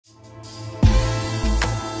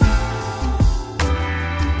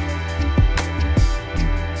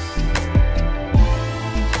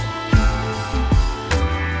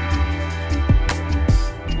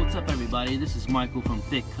Michael from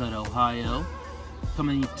Thick Cut, Ohio,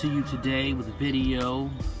 coming to you today with a video,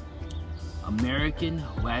 American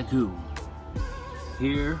Wagyu.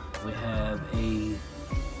 Here we have a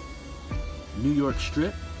New York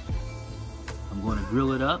strip. I'm going to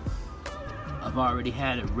grill it up. I've already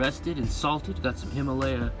had it rested and salted. Got some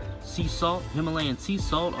Himalayan sea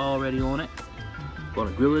salt already on it. Going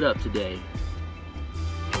to grill it up today.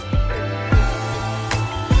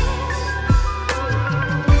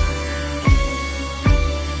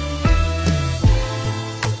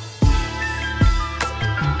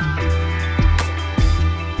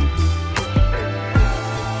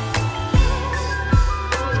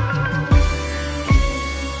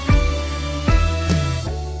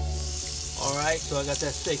 So I got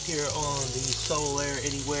that steak here on the Solar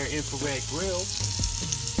Anywhere infrared grill.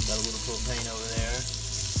 Got a little propane over there.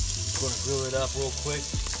 Going to grill it up real quick.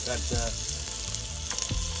 Got the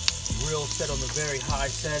grill set on the very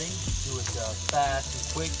high setting. Do it fast and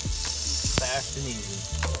quick, fast and easy.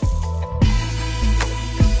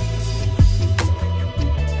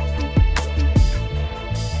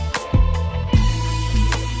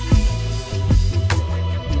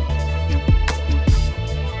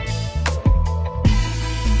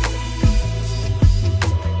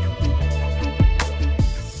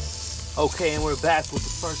 Okay, and we're back with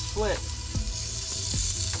the first flip.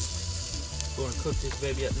 Going to cook this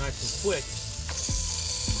baby up nice and quick.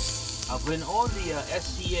 I've been on the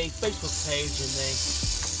SCA Facebook page, and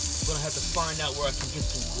I'm going to have to find out where I can get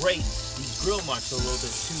some grates. These grill marks are a little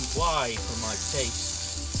bit too wide for my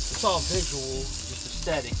taste. It's all visual, just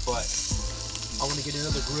aesthetic, but I want to get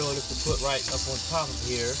another grill just to put right up on top of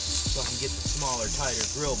here so I can get the smaller, tighter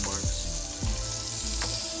grill marks.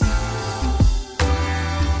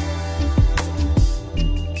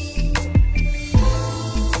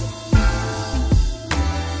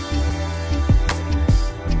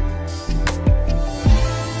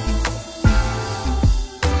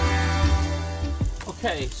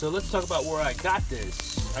 Okay, so let's talk about where I got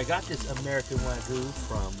this. I got this American Wagyu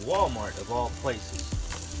from Walmart, of all places.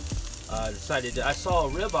 I saw a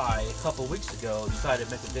ribeye a couple weeks ago, decided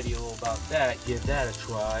to make a video about that, give that a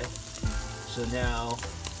try. So now,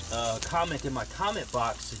 a comment in my comment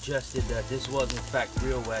box suggested that this was in fact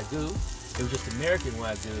real Wagyu. It was just American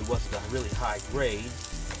Wagyu, it wasn't a really high grade.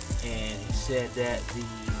 And he said that the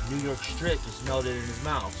New York strip just melted in his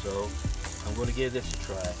mouth, so I'm going to give this a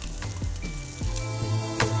try.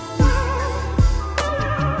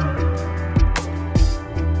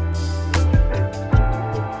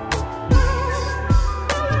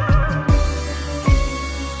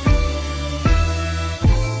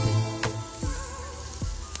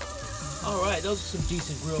 Alright, those are some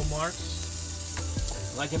decent grill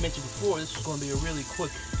marks. Like I mentioned before, this is going to be a really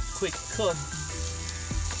quick cook.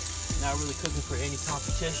 Not really cooking for any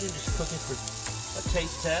competition, just cooking for a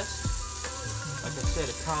taste test. Like I said,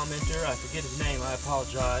 a commenter, I forget his name, I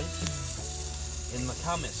apologize, in the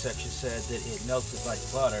comment section said that it melted like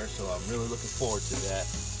butter, so I'm really looking forward to that.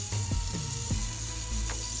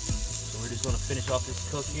 So we're just going to finish off this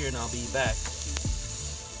cook here and I'll be back.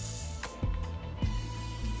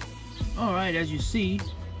 Alright, as you see,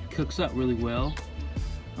 it cooks up really well.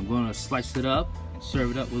 I'm going to slice it up,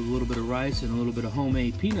 serve it up with a little bit of rice and a little bit of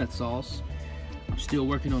homemade peanut sauce. I'm still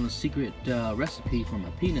working on a secret recipe for my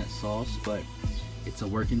peanut sauce, but it's a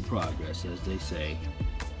work in progress, as they say.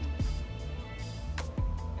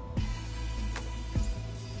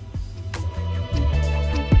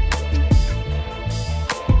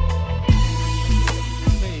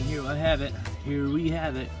 Okay, and here I have it. Here we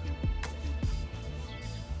have it.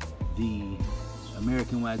 The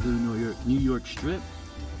American Wagyu New York strip,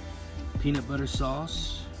 peanut butter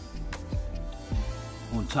sauce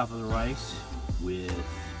on top of the rice with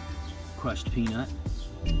crushed peanut.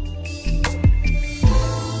 Going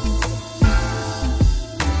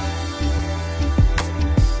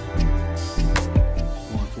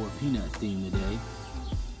for a peanut theme today,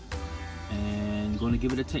 and going to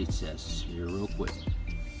give it a taste test here real quick.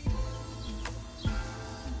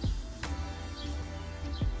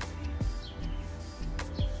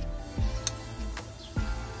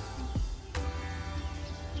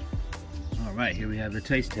 Alright, here we have the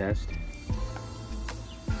taste test.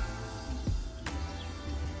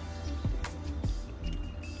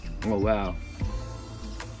 Oh wow,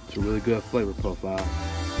 it's a really good flavor profile.